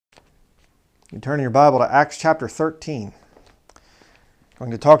You turn in your Bible to Acts chapter 13. I'm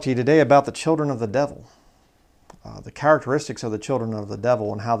going to talk to you today about the children of the devil, the characteristics of the children of the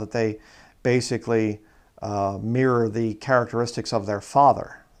devil and how that they basically mirror the characteristics of their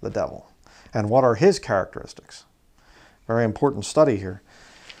father, the devil. And what are his characteristics? Very important study here.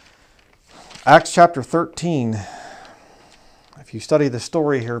 Acts chapter 13. If you study the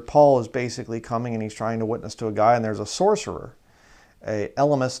story here, Paul is basically coming and he's trying to witness to a guy, and there's a sorcerer,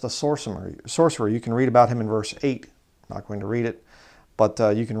 Elymas the sorcerer. You can read about him in verse 8. I'm not going to read it, but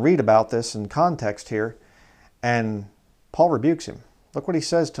you can read about this in context here. And Paul rebukes him. Look what he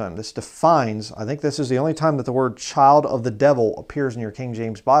says to him. This defines, I think this is the only time that the word child of the devil appears in your King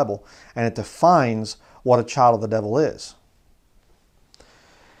James Bible, and it defines what a child of the devil is.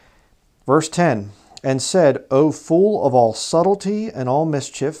 Verse 10, and said, O fool of all subtlety and all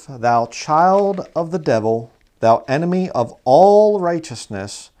mischief, thou child of the devil, thou enemy of all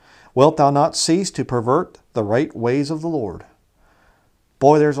righteousness, wilt thou not cease to pervert the right ways of the Lord?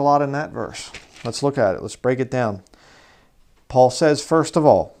 Boy, there's a lot in that verse. Let's look at it. Let's break it down. Paul says, first of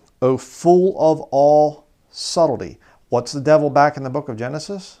all, O fool of all subtlety. What's the devil back in the book of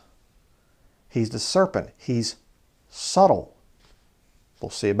Genesis? He's the serpent. He's subtle.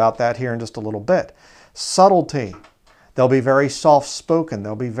 We'll see about that here in just a little bit. Subtlety. They'll be very soft-spoken.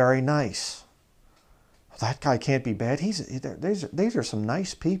 They'll be very nice. That guy can't be bad. These are some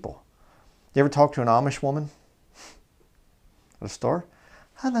nice people. You ever talk to an Amish woman at a store?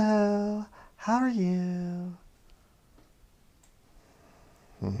 Hello, how are you?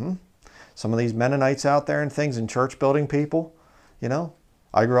 Some of these Mennonites out there and things, and church building people, you know.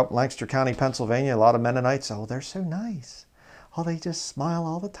 I grew up in Lancaster County, Pennsylvania. A lot of Mennonites, oh, they're so nice. Oh, they just smile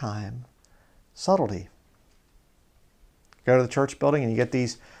all the time. Subtlety. Go to the church building and you get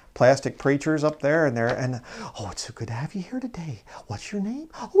these plastic preachers up there, and oh, it's so good to have you here today. What's your name?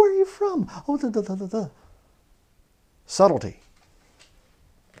 Oh, where are you from? Oh, Subtlety.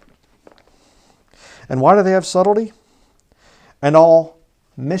 And why do they have subtlety? And all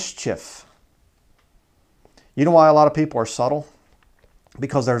mischief. You know why a lot of people are subtle?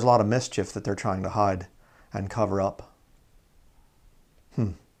 Because there's a lot of mischief that they're trying to hide and cover up.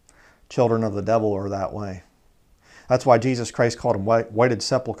 Children of the devil are that way. That's why Jesus Christ called them whited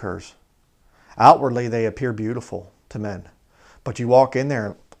sepulchres. Outwardly, they appear beautiful to men. But you walk in there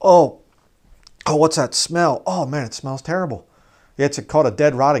and, oh, what's that smell? Oh, man, it smells terrible. It's called a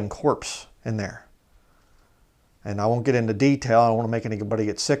dead, rotting corpse in there. And I won't get into detail. I don't want to make anybody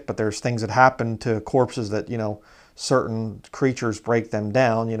get sick, but there's things that happen to corpses that, you know, certain creatures break them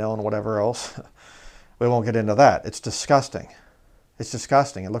down, you know, and whatever else. We won't get into that. It's disgusting. It's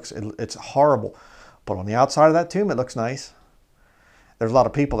disgusting. It's horrible. But on the outside of that tomb, it looks nice. There's a lot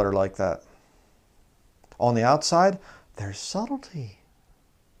of people that are like that. On the outside, there's subtlety.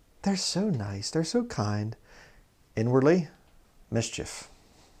 They're so nice. They're so kind. Inwardly, mischief.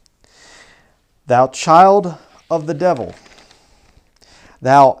 Thou child of the devil,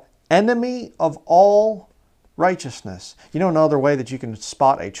 thou enemy of all righteousness. You know another way that you can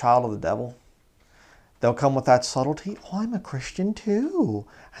spot a child of the devil? They'll come with that subtlety. Oh, I'm a Christian too.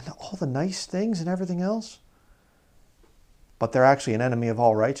 And all the nice things and everything else. But they're actually an enemy of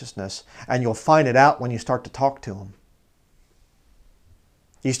all righteousness. And you'll find it out when you start to talk to them.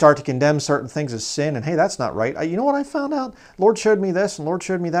 You start to condemn certain things as sin. And hey, that's not right. You know what I found out? Lord showed me this and Lord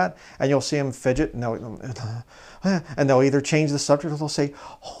showed me that. And you'll see them fidget. And they'll either change the subject or they'll say,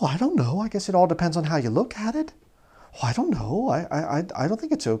 oh, I don't know. I guess it all depends on how you look at it. Oh, I don't know. I don't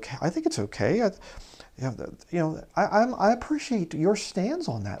think it's okay. I think it's okay. I appreciate your stance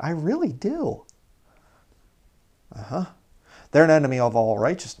on that. I really do. They're an enemy of all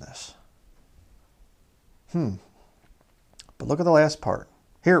righteousness. But look at the last part.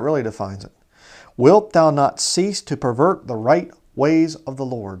 Here it really defines it. Wilt thou not cease to pervert the right ways of the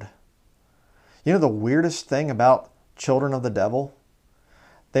Lord? You know the weirdest thing about children of the devil?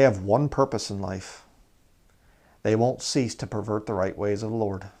 They have one purpose in life. They won't cease to pervert the right ways of the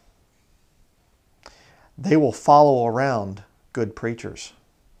Lord. They will follow around good preachers.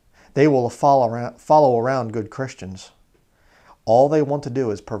 They will follow around good Christians. All they want to do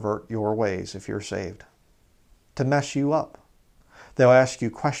is pervert your ways if you're saved, to mess you up. They'll ask you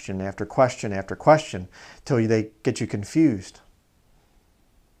question after question after question till they get you confused.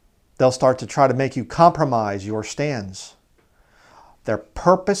 They'll start to try to make you compromise your stands. Their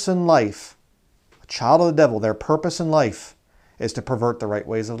purpose in life, a child of the devil, their purpose in life is to pervert the right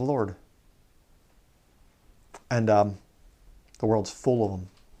ways of the Lord. And the world's full of them.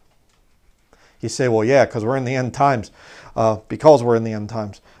 You say, well, yeah, because we're in the end times. Because we're in the end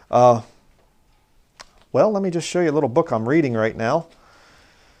times. Well, let me just show you a little book I'm reading right now.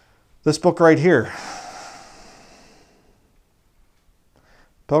 This book right here,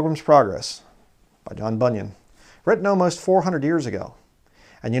 Pilgrim's Progress by John Bunyan, written almost 400 years ago.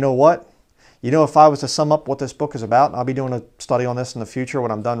 And you know what? You know, if I was to sum up what this book is about, and I'll be doing a study on this in the future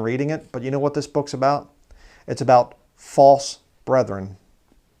when I'm done reading it, but you know what this book's about? It's about false brethren.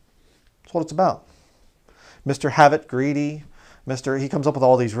 That's what it's about. Mr. Have-it, greedy. He comes up with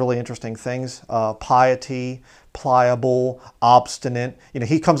all these really interesting things. Piety, pliable, obstinate. You know,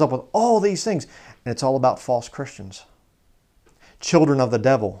 he comes up with all these things. And it's all about false Christians. Children of the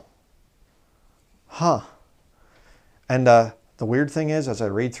devil. Huh. And the weird thing is, as I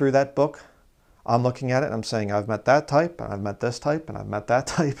read through that book, I'm looking at it and I'm saying, I've met that type, and I've met this type, and I've met that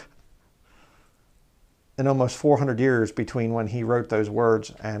type. In almost 400 years between when he wrote those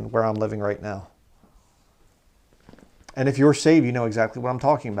words and where I'm living right now. And if you're saved, you know exactly what I'm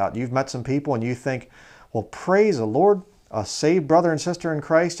talking about. You've met some people and you think, well, praise the Lord, a saved brother and sister in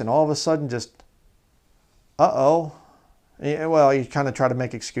Christ, and all of a sudden just, uh-oh. Well, you kind of try to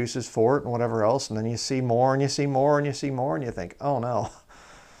make excuses for it and whatever else, and then you see more and you see more and you see more, and you think, oh no.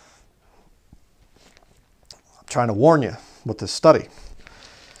 I'm trying to warn you with this study.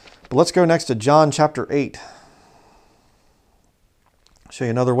 But let's go next to John chapter 8. I'll show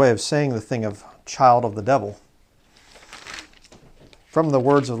you another way of saying the thing of child of the devil, from the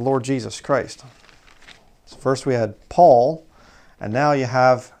words of the Lord Jesus Christ. So first we had Paul, and now you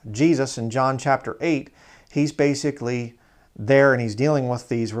have Jesus in John chapter 8. He's basically there and he's dealing with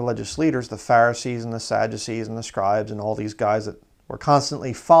these religious leaders, the Pharisees and the Sadducees and the scribes and all these guys that were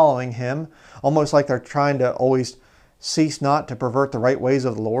constantly following him, almost like they're trying to always cease not to pervert the right ways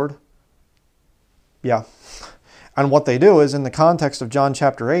of the Lord. Yeah. And what they do is, in the context of John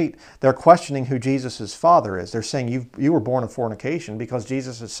chapter 8, they're questioning who Jesus' father is. They're saying, you were born of fornication, because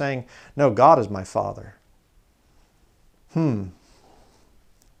Jesus is saying, no, God is my father. But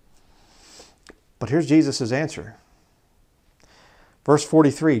here's Jesus' answer. Verse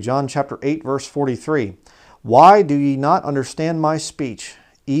 43, John chapter 8, verse 43. Why do ye not understand my speech,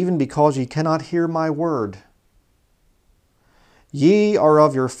 even because ye cannot hear my word? Ye are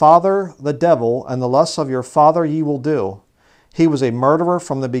of your father the devil, and the lusts of your father ye will do. He was a murderer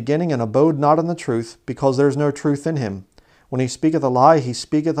from the beginning, and abode not in the truth, because there is no truth in him. When he speaketh a lie, he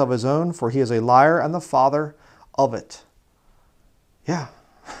speaketh of his own, for he is a liar and the father of it. Yeah.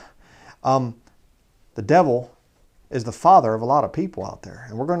 The devil is the father of a lot of people out there.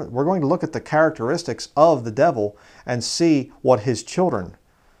 And we're going to look at the characteristics of the devil and see what his children,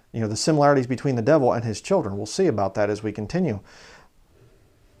 the similarities between the devil and his children. We'll see about that as we continue.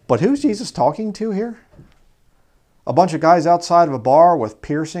 But who's Jesus talking to here? A bunch of guys outside of a bar with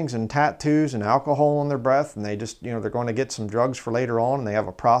piercings and tattoos and alcohol on their breath, and they just, they're going to get some drugs for later on, and they have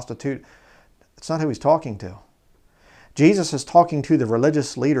a prostitute. That's not who he's talking to. Jesus is talking to the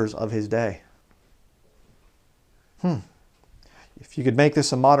religious leaders of his day. If you could make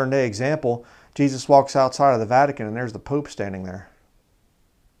this a modern day example, Jesus walks outside of the Vatican and there's the Pope standing there.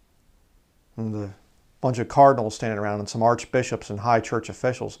 And a bunch of cardinals standing around and some archbishops and high church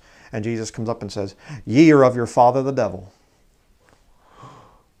officials. And Jesus comes up and says, ye are of your father the devil.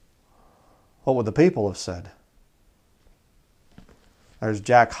 What would the people have said? There's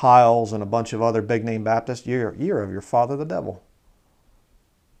Jack Hiles and a bunch of other big name Baptists. You're of your father the devil.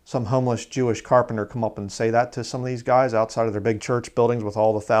 Some homeless Jewish carpenter come up and say that to some of these guys outside of their big church buildings with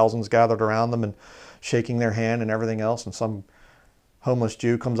all the thousands gathered around them and shaking their hand and everything else. And some homeless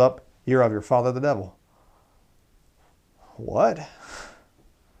Jew comes up, you're of your father the devil. What?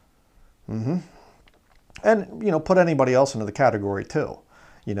 And, put anybody else into the category too.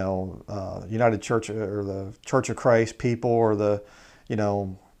 United Church or the Church of Christ people, or the,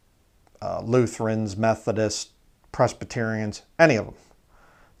 Lutherans, Methodists, Presbyterians, any of them.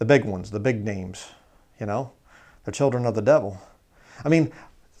 The big ones, the big names, they're children of the devil. I mean,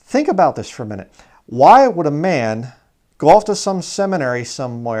 think about this for a minute. Why would a man go off to some seminary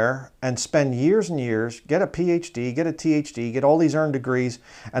somewhere and spend years and years, get a PhD, get a THD, get all these earned degrees,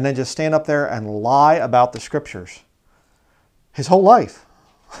 and then just stand up there and lie about the scriptures his whole life?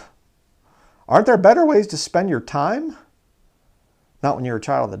 Aren't there better ways to spend your time? Not when you're a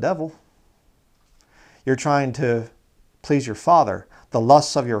child of the devil. You're trying to please your father. The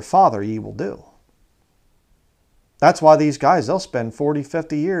lusts of your father ye will do. That's why these guys, they'll spend 40,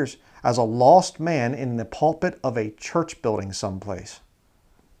 50 years as a lost man in the pulpit of a church building someplace.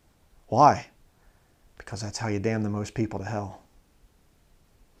 Why? Because that's how you damn the most people to hell.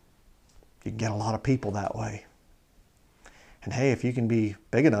 You can get a lot of people that way. And hey, if you can be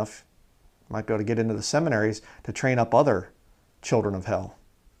big enough, you might be able to get into the seminaries to train up other children of hell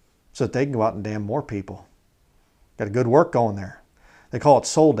so that they can go out and damn more people. Got a good work going there. They call it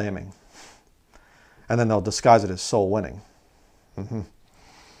soul damning. And then they'll disguise it as soul winning.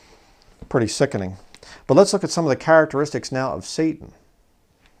 Pretty sickening. But let's look at some of the characteristics now of Satan.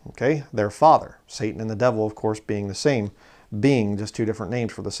 Okay, their father. Satan and the devil, of course, being the same being, just two different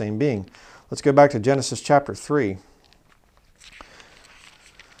names for the same being. Let's go back to Genesis chapter 3. You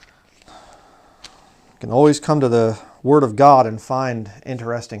can always come to the Word of God and find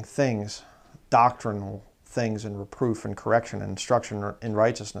interesting things, doctrinal things in reproof and correction and instruction in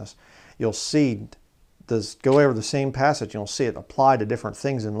righteousness. You'll see, go over the same passage, and you'll see it applied to different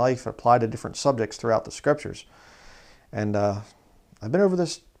things in life, applied to different subjects throughout the Scriptures. And I've been over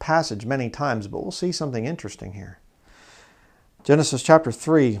this passage many times, but we'll see something interesting here. Genesis chapter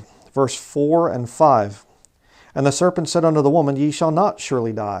 3, verse 4 and 5. And the serpent said unto the woman, Ye shall not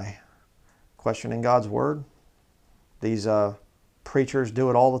surely die. Questioning God's word. These preachers do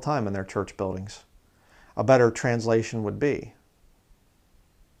it all the time in their church buildings. A better translation would be,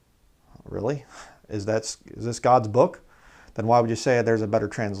 really? Is this God's book? Then why would you say there's a better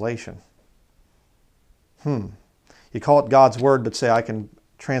translation? You call it God's word, but say I can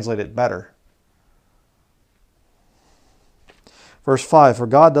translate it better. Verse 5, For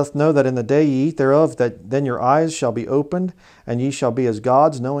God doth know that in the day ye eat thereof, that then your eyes shall be opened, and ye shall be as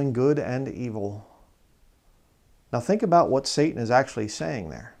gods, knowing good and evil. Now think about what Satan is actually saying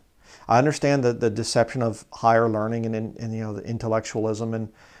there. I understand the deception of higher learning and the intellectualism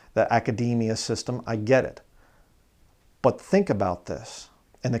and the academia system. I get it. But think about this.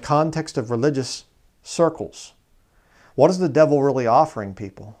 In the context of religious circles, what is the devil really offering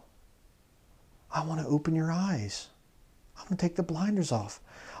people? I want to open your eyes. I'm going to take the blinders off.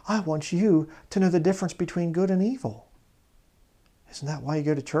 I want you to know the difference between good and evil. Isn't that why you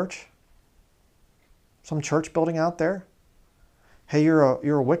go to church? Some church building out there? Hey, you're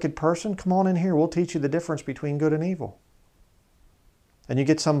a wicked person? Come on in here. We'll teach you the difference between good and evil. And you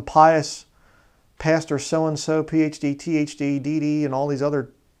get some pious pastor so-and-so, PhD, THD, DD, and all these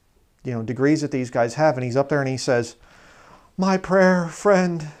other degrees that these guys have. And he's up there and he says, my prayer,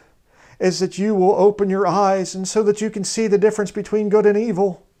 friend, is that you will open your eyes and so that you can see the difference between good and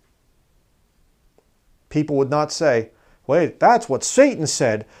evil. People would not say, wait, that's what Satan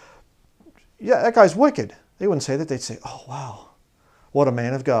said. Yeah, that guy's wicked. They wouldn't say that. They'd say, oh, wow, what a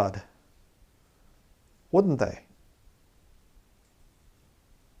man of God. Wouldn't they?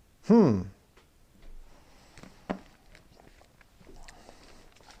 Go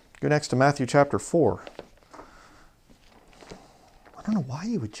next to Matthew chapter 4. I don't know why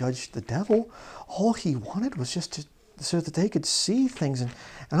you would judge the devil. All he wanted was just so that they could see things and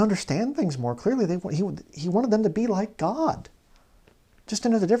understand things more clearly. He wanted them to be like God. Just to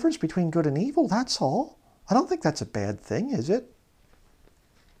know the difference between good and evil, that's all. I don't think that's a bad thing, is it?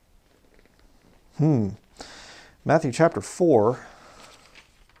 Matthew chapter 4,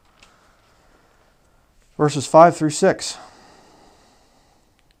 verses 5 through 6.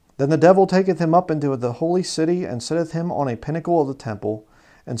 Then the devil taketh him up into the holy city, and setteth him on a pinnacle of the temple,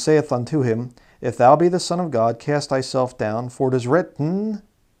 and saith unto him, If thou be the Son of God, cast thyself down, for it is written,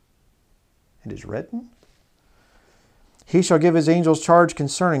 He shall give his angels charge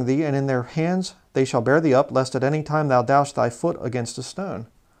concerning thee, and in their hands they shall bear thee up, lest at any time thou dash thy foot against a stone.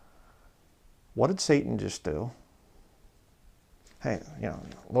 What did Satan just do? Hey,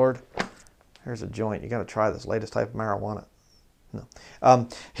 Lord, here's a joint. You got to try this latest type of marijuana. No.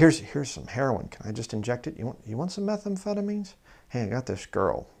 Here's some heroin. Can I just inject it? You want some methamphetamines? Hey, I got this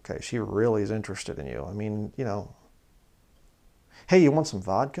girl. Okay, she really is interested in you. I mean, Hey, you want some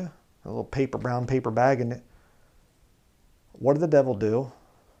vodka? A little brown paper bag in it. What did the devil do?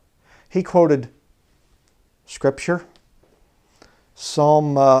 He quoted Scripture.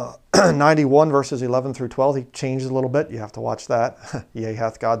 Psalm 91 verses 11 through 12. He changed a little bit. You have to watch that. Yea,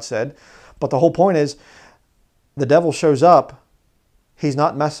 hath God said. But the whole point is, the devil shows up. He's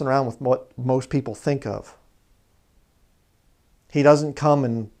not messing around with what most people think of. He doesn't come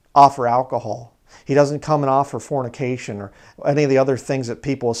and offer alcohol. He doesn't come and offer fornication or any of the other things that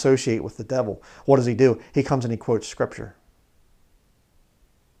people associate with the devil. What does he do? He comes and he quotes Scripture.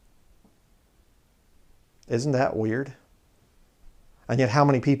 Isn't that weird? And yet how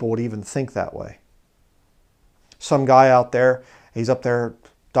many people would even think that way? Some guy out there, he's up there,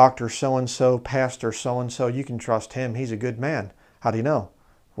 Dr. so-and-so, Pastor so-and-so, you can trust him. He's a good man. How do you know?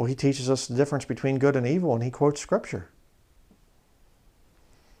 Well, he teaches us the difference between good and evil, and he quotes Scripture.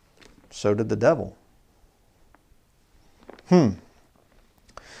 So did the devil.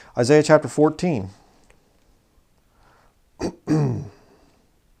 Isaiah chapter 14.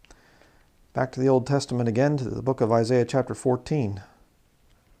 Back to the Old Testament again, to the book of Isaiah chapter 14.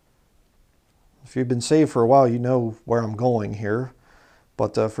 If you've been saved for a while, you know where I'm going here.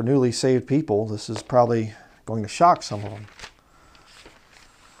 But for newly saved people, this is probably going to shock some of them.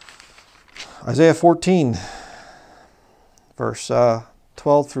 Isaiah 14, verse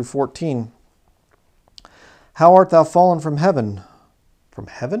 12 through 14. How art thou fallen from heaven? From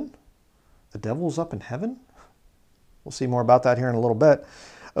heaven? The devil's up in heaven? We'll see more about that here in a little bit.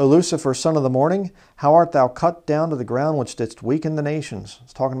 O Lucifer, son of the morning, how art thou cut down to the ground, which didst weaken the nations?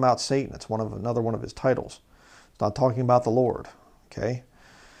 It's talking about Satan. It's another one of his titles. It's not talking about the Lord. Okay?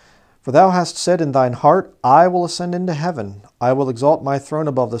 For thou hast said in thine heart, I will ascend into heaven. I will exalt my throne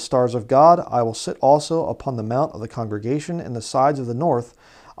above the stars of God. I will sit also upon the mount of the congregation in the sides of the north.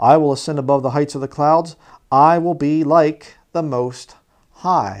 I will ascend above the heights of the clouds. I will be like the Most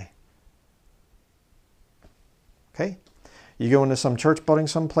High. Okay? You go into some church building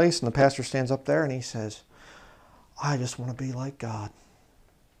someplace and the pastor stands up there and he says, I just want to be like God.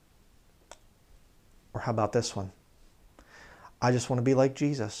 Or how about this one? I just want to be like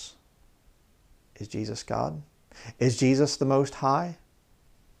Jesus. Is Jesus God? Is Jesus the Most High?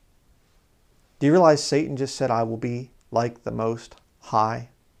 Do you realize Satan just said, I will be like the Most High?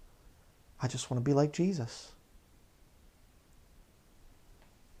 I just want to be like Jesus.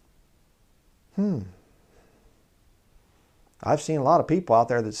 I've seen a lot of people out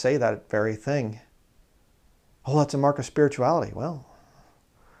there that say that very thing. Oh, that's a mark of spirituality. Well,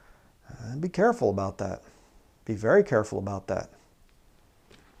 be careful about that. Be very careful about that.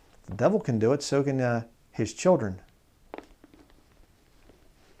 The devil can do it, so can his children.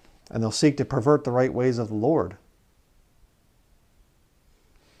 And they'll seek to pervert the right ways of the Lord.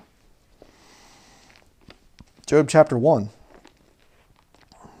 Job chapter 1.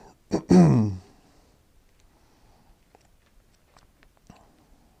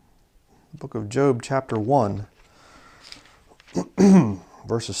 Book of Job chapter 1,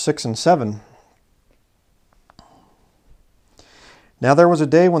 verses 6 and 7. Now there was a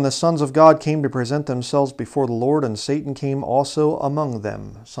day when the sons of God came to present themselves before the Lord, and Satan came also among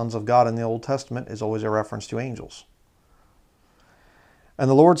them. Sons of God in the Old Testament is always a reference to angels. And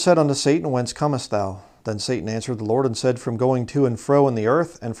the Lord said unto Satan, Whence comest thou? Then Satan answered the Lord and said, From going to and fro in the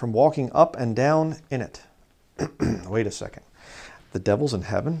earth, and from walking up and down in it. Wait a second. The devil's in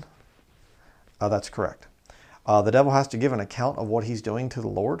heaven? That's correct. The devil has to give an account of what he's doing to the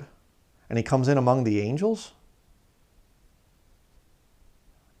Lord, and he comes in among the angels?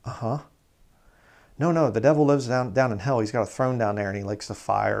 No, the devil lives down in hell. He's got a throne down there, and he likes the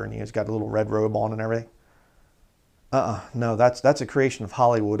fire, and he's got a little red robe on and everything. No, that's a creation of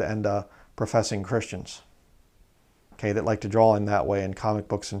Hollywood and professing Christians. Okay, that like to draw in that way in comic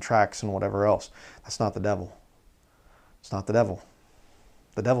books and tracts and whatever else. That's not the devil. It's not the devil.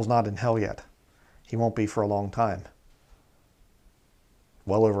 The devil's not in hell yet. He won't be for a long time.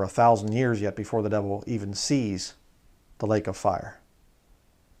 Well over 1,000 years yet before the devil even sees the lake of fire.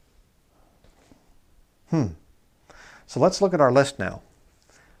 So let's look at our list now.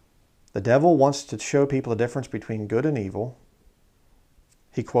 The devil wants to show people the difference between good and evil.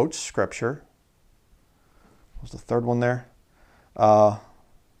 He quotes Scripture. What was the third one there?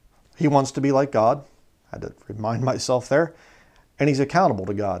 He wants to be like God. I had to remind myself there. And he's accountable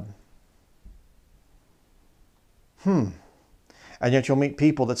to God. And yet you'll meet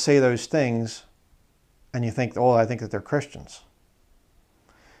people that say those things and you think, oh, I think that they're Christians.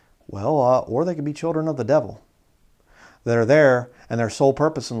 Well, or they could be children of the devil that are there, and their sole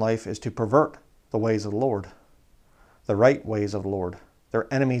purpose in life is to pervert the ways of the Lord, the right ways of the Lord.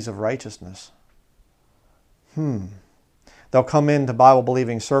 They're enemies of righteousness. They'll come into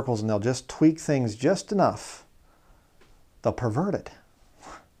Bible-believing circles and they'll just tweak things just enough. They'll pervert it.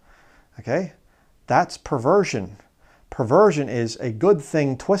 Okay? That's perversion. Perversion is a good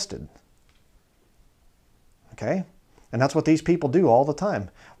thing twisted. Okay? And that's what these people do all the time.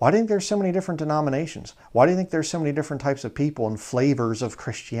 Why do you think there's so many different denominations? Why do you think there's so many different types of people and flavors of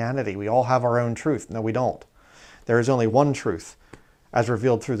Christianity? We all have our own truth. No, we don't. There is only one truth as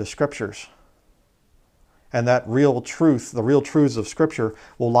revealed through the Scriptures. And that real truth, the real truths of Scripture,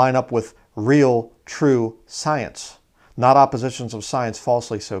 will line up with real, true science. Not oppositions of science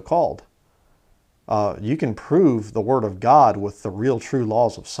falsely so called. You can prove the Word of God with the real, true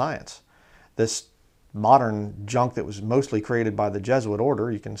laws of science. This modern junk that was mostly created by the Jesuit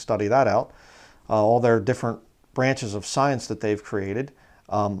order, you can study that out. All their different branches of science that they've created,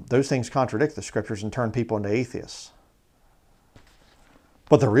 those things contradict the Scriptures and turn people into atheists.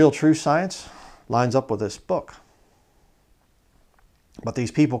 But the real true science lines up with this book. But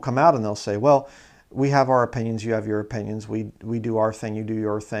these people come out and they'll say, well, we have our opinions, you have your opinions, we do our thing, you do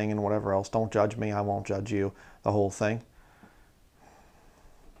your thing, and whatever else. Don't judge me, I won't judge you, the whole thing.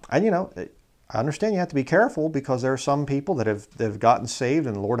 And you know, I understand you have to be careful because there are some people that have gotten saved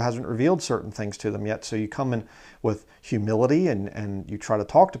and the Lord hasn't revealed certain things to them yet. So you come in with humility and you try to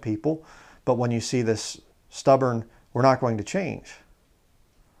talk to people. But when you see this stubborn, we're not going to change.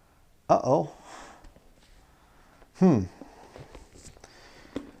 Uh-oh. Go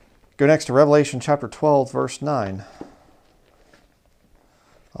next to Revelation chapter 12, verse 9.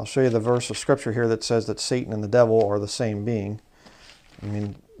 I'll show you the verse of scripture here that says that Satan and the devil are the same being. I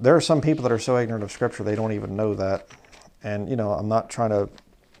mean, there are some people that are so ignorant of scripture they don't even know that. And, you know, I'm not trying to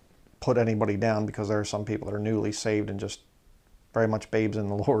put anybody down because there are some people that are newly saved and just very much babes in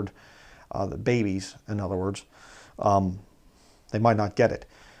the Lord. The babies, in other words. They might not get it.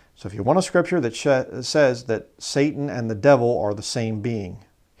 So if you want a scripture that says that Satan and the devil are the same being,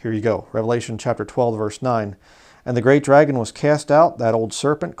 here you go. Revelation chapter 12, verse 9. And the great dragon was cast out, that old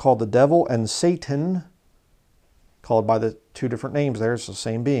serpent called the devil and Satan, called by the two different names there, it's the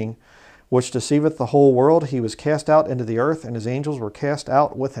same being, which deceiveth the whole world. He was cast out into the earth, and his angels were cast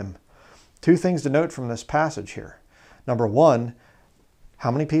out with him. Two things to note from this passage here. Number one,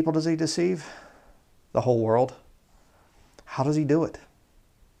 how many people does he deceive? The whole world. How does he do it?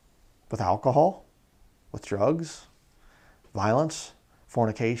 With alcohol? With drugs? Violence?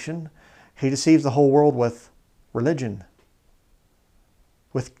 Fornication? He deceives the whole world with religion.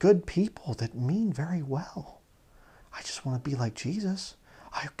 With good people that mean very well. I just want to be like Jesus.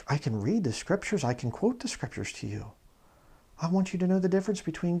 I can read the scriptures. I can quote the scriptures to you. I want you to know the difference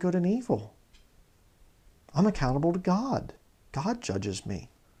between good and evil. I'm accountable to God. God judges me.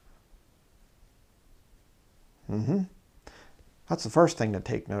 That's the first thing to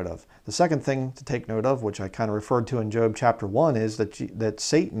take note of. The second thing to take note of, which I kind of referred to in Job chapter 1, is that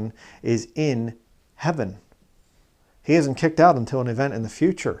Satan is in heaven. He isn't kicked out until an event in the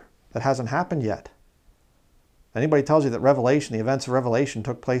future that hasn't happened yet. Anybody tells you that Revelation, the events of Revelation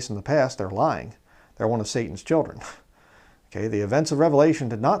took place in the past, they're lying. They're one of Satan's children. Okay, the events of Revelation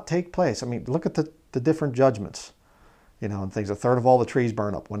did not take place. I mean, look at the different judgments, you know, and things. A third of all the trees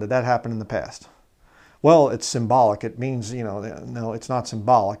burn up. When did that happen in the past? Well, it's symbolic. It means, you know, no, it's not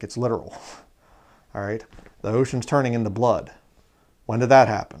symbolic. It's literal. All right. The ocean's turning into blood. When did that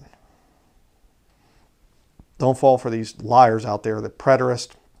happen? Don't fall for these liars out there that preterist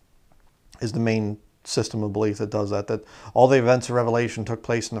is the main system of belief that does that. That all the events of Revelation took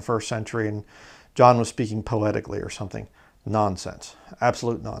place in the 1st century and John was speaking poetically or something. Nonsense.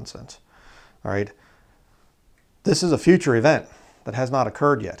 Absolute nonsense. All right. This is a future event that has not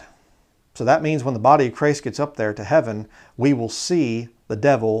occurred yet. So that means when the body of Christ gets up there to heaven, we will see the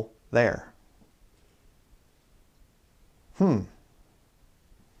devil there. But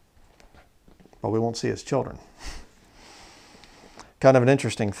we won't see his children. Kind of an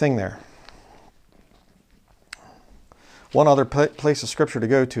interesting thing there. One other place of scripture to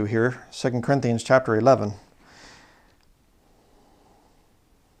go to here, 2 Corinthians chapter 11.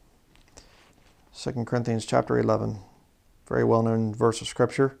 2 Corinthians chapter 11, very well-known verse of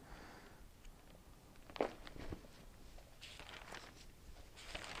scripture.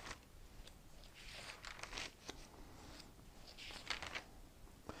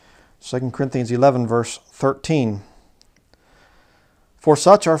 Second Corinthians 11, verse 13. For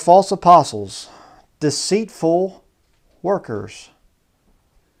such are false apostles, deceitful workers,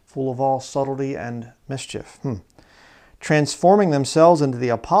 full of all subtlety and mischief, transforming themselves into the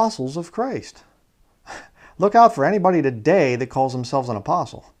apostles of Christ. Look out for anybody today that calls themselves an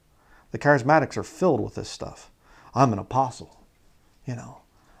apostle. The charismatics are filled with this stuff. I'm an apostle. You know,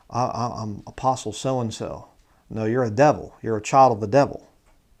 I'm apostle so-and-so. No, you're a devil. You're a child of the devil.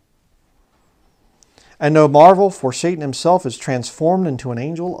 And no marvel, for Satan himself is transformed into an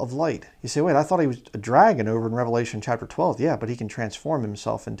angel of light. You say, wait, I thought he was a dragon over in Revelation chapter 12. Yeah, but he can transform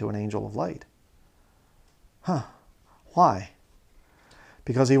himself into an angel of light. Why?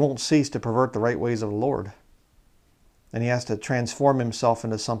 Because he won't cease to pervert the right ways of the Lord. And he has to transform himself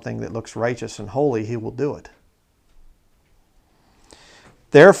into something that looks righteous and holy. He will do it.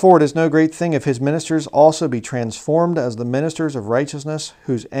 Therefore it is no great thing if his ministers also be transformed as the ministers of righteousness,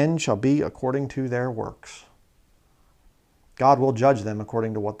 whose end shall be according to their works. God will judge them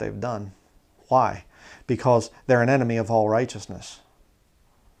according to what they've done. Why? Because they're an enemy of all righteousness.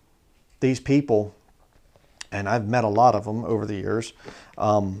 These people, and I've met a lot of them over the years,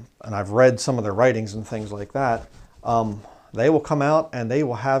 and I've read some of their writings and things like that, they will come out and they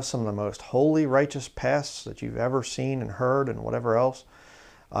will have some of the most holy, righteous pasts that you've ever seen and heard and whatever else.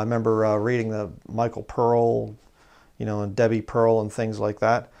 I remember reading the Michael Pearl, you know, and Debbie Pearl and things like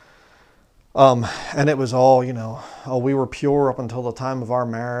that. And it was all, oh, we were pure up until the time of our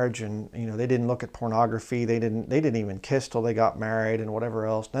marriage, and they didn't look at pornography. They didn't even kiss till they got married, and whatever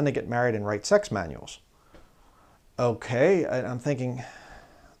else. Then they get married and write sex manuals. Okay, I'm thinking,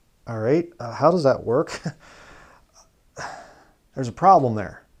 all right, how does that work? There's a problem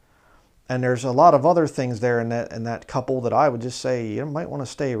there, and there's a lot of other things there in that couple that I would just say you might want to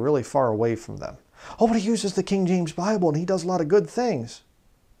stay really far away from them. Oh, but he uses the King James Bible and he does a lot of good things.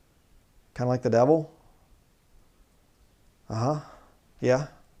 Kind of like the devil? Yeah.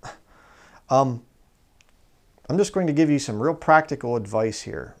 I'm just going to give you some real practical advice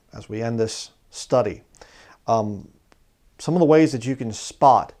here as we end this study. Some of the ways that you can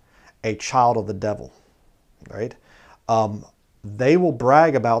spot a child of the devil, right? They will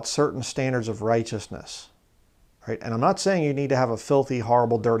brag about certain standards of righteousness, right? And I'm not saying you need to have a filthy,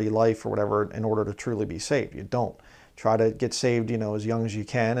 horrible, dirty life or whatever in order to truly be saved. You don't. Try to get saved, as young as you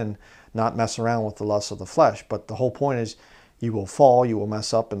can and not mess around with the lusts of the flesh. But the whole point is you will fall, you will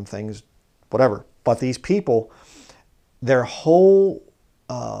mess up and things, whatever. But these people, their whole,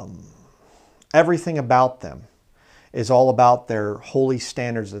 everything about them is all about their holy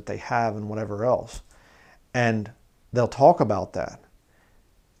standards that they have and whatever else. And they'll talk about that.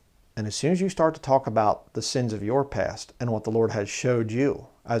 And as soon as you start to talk about the sins of your past and what the Lord has showed you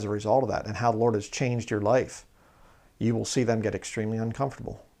as a result of that and how the Lord has changed your life, you will see them get extremely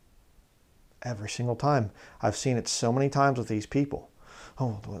uncomfortable. Every single time. I've seen it so many times with these people.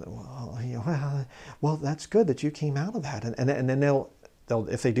 Oh, well, that's good that you came out of that. And then they'll,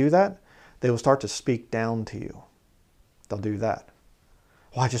 if they do that, they will start to speak down to you. They'll do that.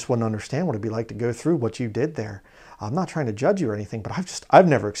 Well, I just wouldn't understand what it'd be like to go through what you did there. I'm not trying to judge you or anything, but I've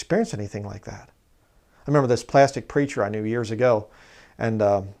never experienced anything like that. I remember this plastic preacher I knew years ago, and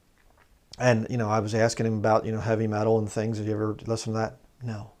I was asking him about heavy metal and things. Did you ever listen to that?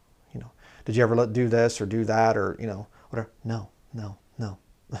 No. Did you ever do this or do that or whatever? No.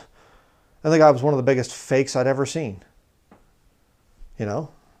 And the guy was one of the biggest fakes I'd ever seen.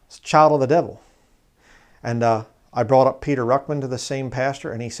 It's a child of the devil. And I brought up Peter Ruckman to the same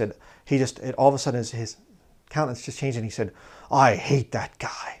pastor, and he said, all of a sudden his countenance just changed, and he said, I hate that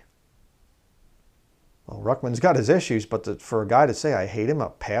guy. Well, Ruckman's got his issues, but for a guy to say I hate him,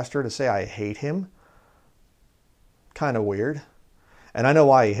 a pastor to say I hate him, kind of weird. And I know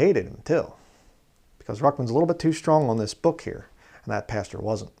why he hated him too. Because Ruckman's a little bit too strong on this book here, and that pastor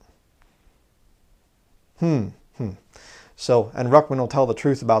wasn't. So, and Ruckman will tell the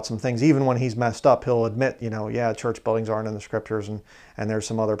truth about some things. Even when he's messed up, he'll admit, yeah, church buildings aren't in the scriptures, and there's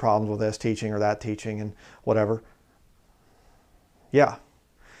some other problems with this teaching or that teaching and whatever. Yeah,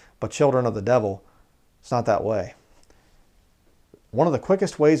 but children of the devil, it's not that way. One of the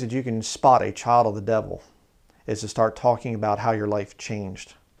quickest ways that you can spot a child of the devil is to start talking about how your life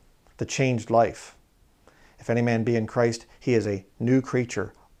changed. The changed life. If any man be in Christ, he is a new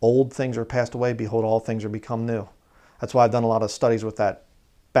creature. Old things are passed away. Behold, all things are become new. That's why I've done a lot of studies with that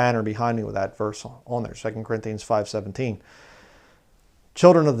banner behind me with that verse on there, 2 Corinthians 5:17.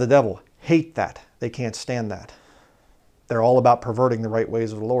 Children of the devil hate that. They can't stand that. They're all about perverting the right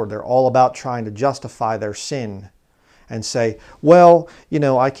ways of the Lord. They're all about trying to justify their sin and say, well,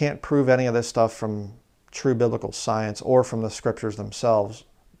 I can't prove any of this stuff from true biblical science or from the scriptures themselves,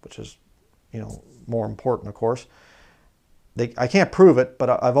 which is, more important, of course. I can't prove it,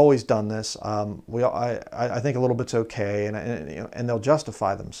 but I've always done this. I think a little bit's okay, and they'll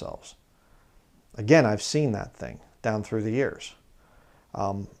justify themselves. Again, I've seen that thing down through the years.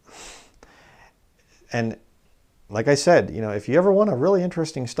 And like I said, if you ever want a really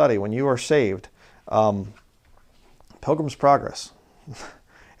interesting study when you are saved, Pilgrim's Progress.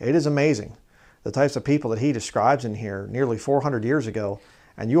 It is amazing. The types of people that he describes in here nearly 400 years ago,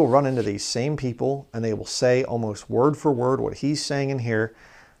 and you will run into these same people and they will say almost word for word what he's saying in here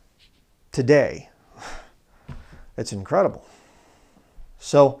today. It's incredible.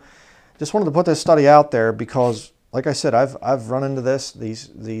 So just wanted to put this study out there because, like I said, I've run into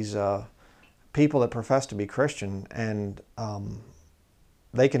these people that profess to be Christian, and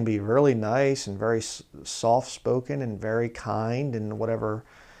they can be really nice and very soft-spoken and very kind and whatever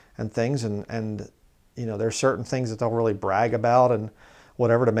and things, and there's certain things that they'll really brag about and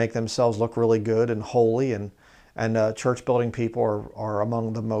whatever to make themselves look really good and holy, and church building people are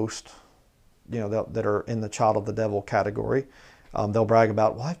among the most that are in the child of the devil category. They'll brag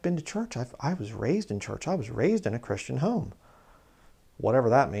about, well, I've been to church, I was raised in church, I was raised in a Christian home, whatever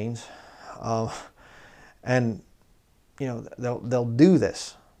that means. And they'll do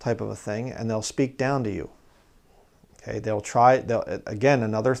this type of a thing, and they'll speak down to you. Okay, again,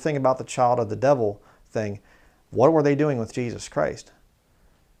 another thing about the child of the devil thing, what were they doing with Jesus Christ?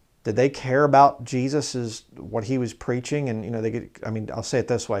 Did they care about Jesus, what he was preaching? And, I'll say it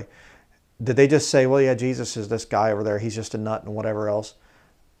this way. Did they just say, well, yeah, Jesus is this guy over there. He's just a nut and whatever else?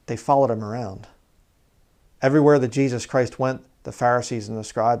 They followed him around. Everywhere that Jesus Christ went, the Pharisees and the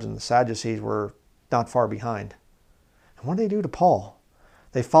scribes and the Sadducees were not far behind. And what did they do to Paul?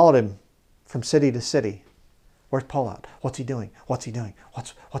 They followed him from city to city. Where's Paul at? What's he doing? What's he doing?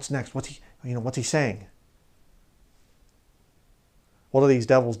 What's next? What's he saying? What do these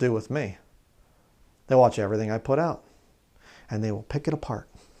devils do with me? They watch everything I put out, and they will pick it apart.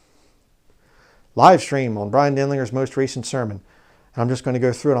 Live stream on Brian Denlinger's most recent sermon. And I'm just going to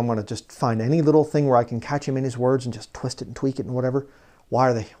go through it. I'm going to just find any little thing where I can catch him in his words and just twist it and tweak it and whatever. What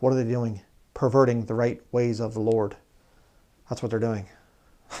are they doing? Perverting the right ways of the Lord. That's what they're doing.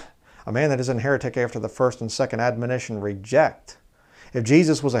 A man that is a heretic after the first and second admonition, reject. If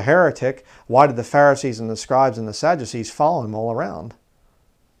Jesus was a heretic, why did the Pharisees and the scribes and the Sadducees follow him all around?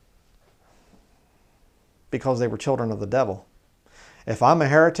 Because they were children of the devil. If I'm a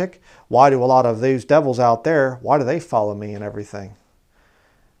heretic, why do a lot of those devils out there, why do they follow me and everything?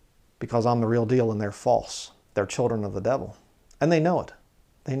 Because I'm the real deal and they're false. They're children of the devil. And they know it.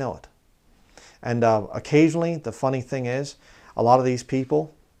 They know it. And occasionally, the funny thing is, a lot of these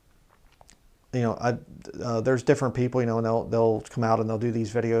people, there's different people, and they'll come out and they'll do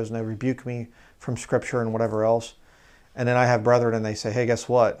these videos and they rebuke me from Scripture and whatever else. And then I have brethren and they say, hey, guess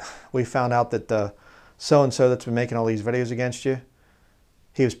what? We found out that so-and-so that's been making all these videos against you,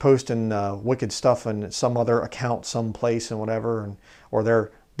 he was posting wicked stuff in some other account someplace and whatever, or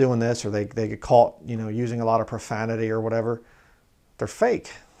they're doing this, or they get caught, using a lot of profanity or whatever. They're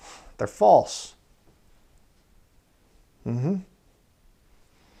fake. They're false.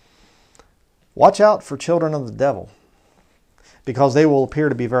 Watch out for children of the devil, because they will appear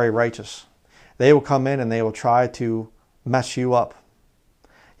to be very righteous. They will come in and they will try to mess you up.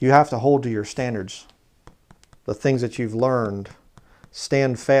 You have to hold to your standards, the things that you've learned.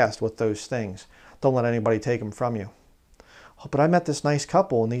 Stand fast with those things. Don't let anybody take them from you. Oh, but I met this nice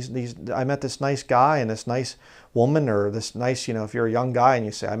couple, and I met this nice guy and this nice woman, or this nice, if you're a young guy and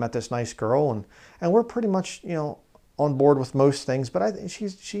you say, I met this nice girl, and we're pretty much, on board with most things, but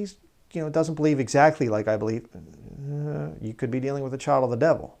she's doesn't believe exactly like I believe. You could be dealing with a child of the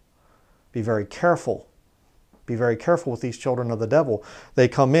devil. Be very careful. Be very careful with these children of the devil. They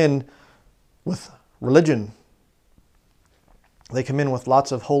come in with religion. They come in with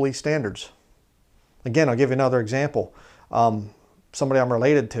lots of holy standards. Again, I'll give you another example. Somebody I'm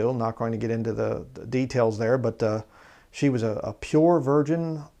related to, I'm not going to get into the details there, but she was a pure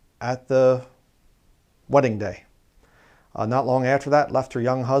virgin at the wedding day. Not long after that, left her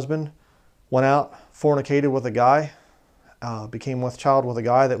young husband, went out, fornicated with a guy, became with child with a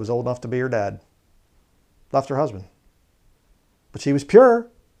guy that was old enough to be her dad. Left her husband. But she was pure.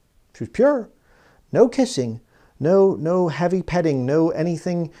 She was pure. No kissing. No heavy petting, no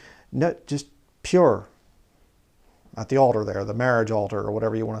anything, no, just pure. At the altar there, the marriage altar, or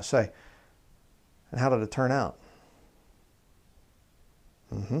whatever you want to say. And how did it turn out?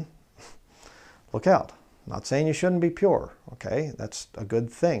 Look out. I'm not saying you shouldn't be pure, okay? That's a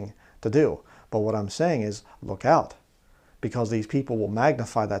good thing to do. But what I'm saying is, look out. Because these people will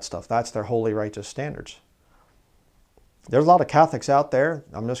magnify that stuff. That's their holy, righteous standards. There's a lot of Catholics out there,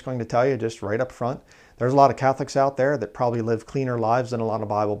 I'm just going to tell you just right up front, there's a lot of Catholics out there that probably live cleaner lives than a lot of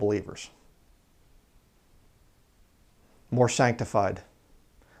Bible believers. More sanctified,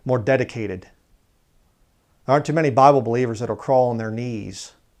 more dedicated. There aren't too many Bible believers that will crawl on their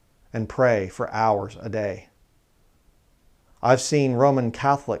knees and pray for hours a day. I've seen Roman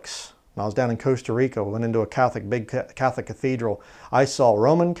Catholics. When I was down in Costa Rica, went into a big Catholic cathedral. I saw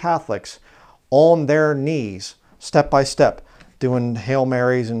Roman Catholics on their knees, step by step, doing Hail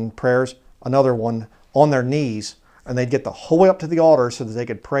Marys and prayers. Another one on their knees, and they'd get the whole way up to the altar so that they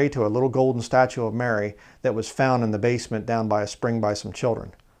could pray to a little golden statue of Mary that was found in the basement down by a spring by some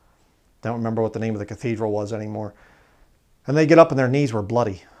children. Don't remember what the name of the cathedral was anymore. And they get up and their knees were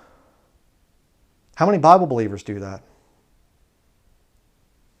bloody. How many Bible believers do that?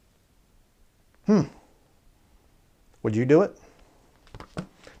 Would you do it? Do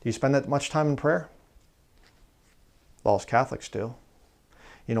you spend that much time in prayer? Lost Catholics do.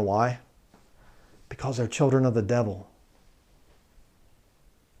 You know why? Because they're children of the devil.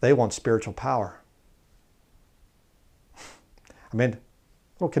 They want spiritual power. I mean, a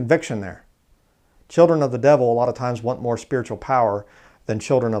little conviction there. Children of the devil a lot of times want more spiritual power than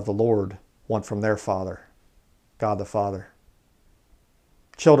children of the Lord want from their Father, God the Father.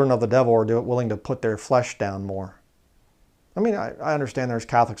 Children of the devil are willing to put their flesh down more. I mean, I understand there's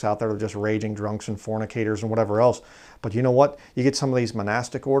Catholics out there that are just raging drunks and fornicators and whatever else. But you know what? You get some of these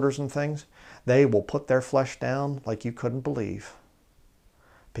monastic orders and things, they will put their flesh down like you couldn't believe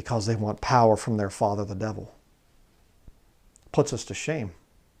because they want power from their father, the devil. Puts us to shame.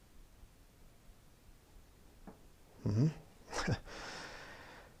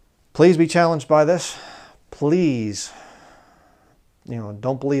 Please be challenged by this. Please,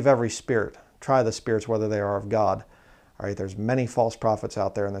 don't believe every spirit. Try the spirits whether they are of God. All right, there's many false prophets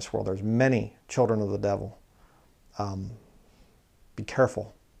out there in this world. There's many children of the devil. Be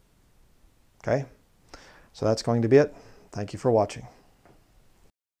careful. Okay? So that's going to be it. Thank you for watching.